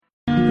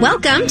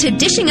Welcome to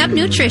Dishing Up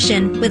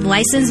Nutrition with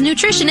licensed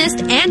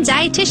nutritionists and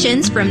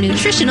dietitians from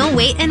Nutritional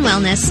Weight and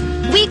Wellness.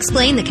 We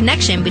explain the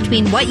connection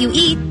between what you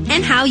eat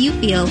and how you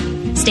feel.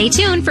 Stay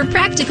tuned for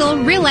practical,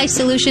 real-life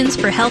solutions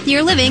for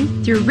healthier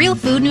living through real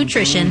food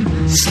nutrition.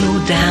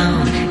 Slow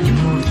down, you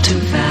move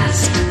too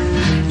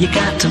fast. You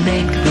got to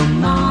make the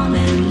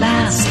morning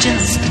last.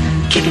 Just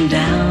kicking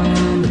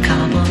down the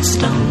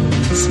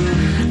cobblestones,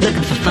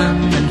 looking for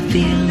fun and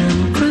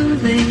feeling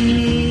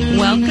groovy.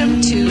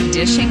 Welcome to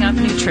Dishing Up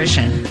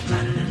Nutrition.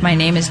 My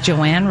name is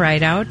Joanne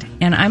Rideout,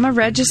 and I'm a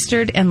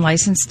registered and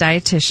licensed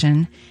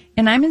dietitian.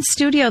 And I'm in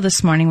studio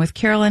this morning with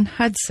Carolyn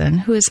Hudson,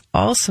 who is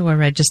also a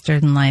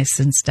registered and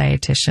licensed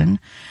dietitian.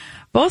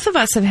 Both of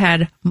us have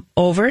had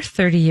over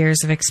 30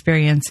 years of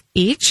experience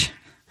each.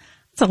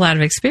 It's a lot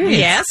of experience.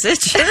 Yes, it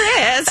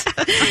sure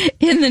is.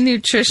 In the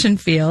nutrition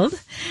field.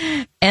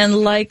 And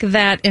like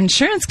that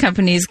insurance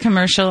company's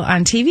commercial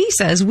on TV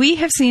says, we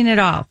have seen it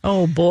all.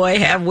 Oh, boy,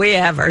 have we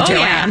ever,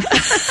 Joanne.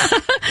 Yeah.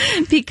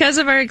 Because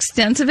of our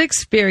extensive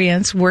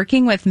experience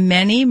working with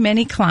many,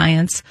 many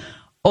clients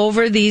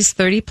over these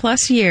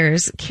 30-plus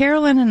years,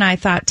 Carolyn and I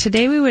thought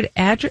today we would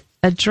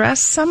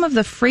address some of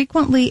the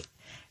frequently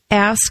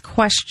asked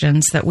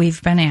questions that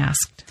we've been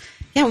asked.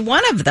 Yeah,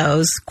 one of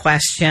those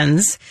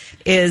questions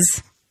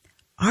is,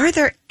 are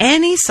there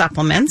any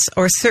supplements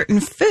or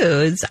certain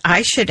foods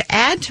I should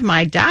add to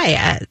my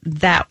diet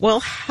that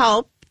will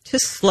help to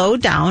slow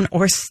down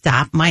or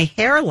stop my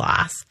hair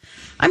loss?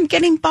 I'm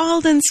getting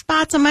bald and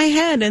spots on my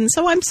head, and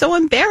so I'm so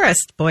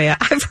embarrassed. Boy,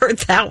 I've heard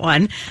that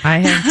one. I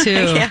have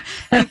too. Yeah.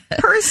 And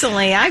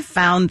personally, I've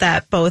found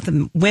that both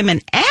women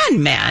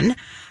and men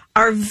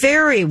are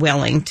very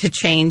willing to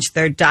change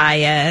their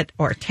diet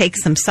or take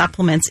some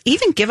supplements,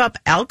 even give up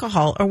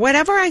alcohol or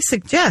whatever I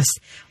suggest.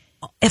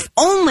 If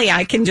only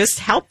I can just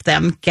help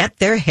them get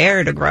their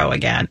hair to grow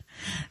again.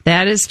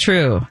 That is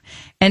true.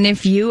 And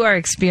if you are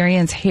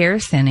experiencing hair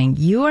thinning,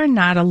 you are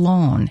not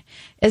alone.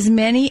 As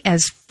many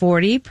as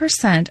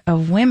 40%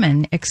 of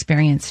women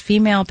experience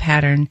female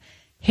pattern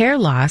hair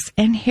loss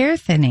and hair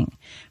thinning.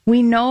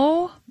 We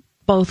know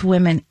both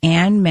women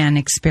and men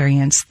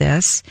experience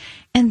this,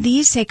 and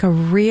these take a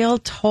real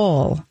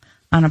toll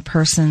on a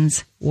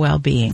person's well-being.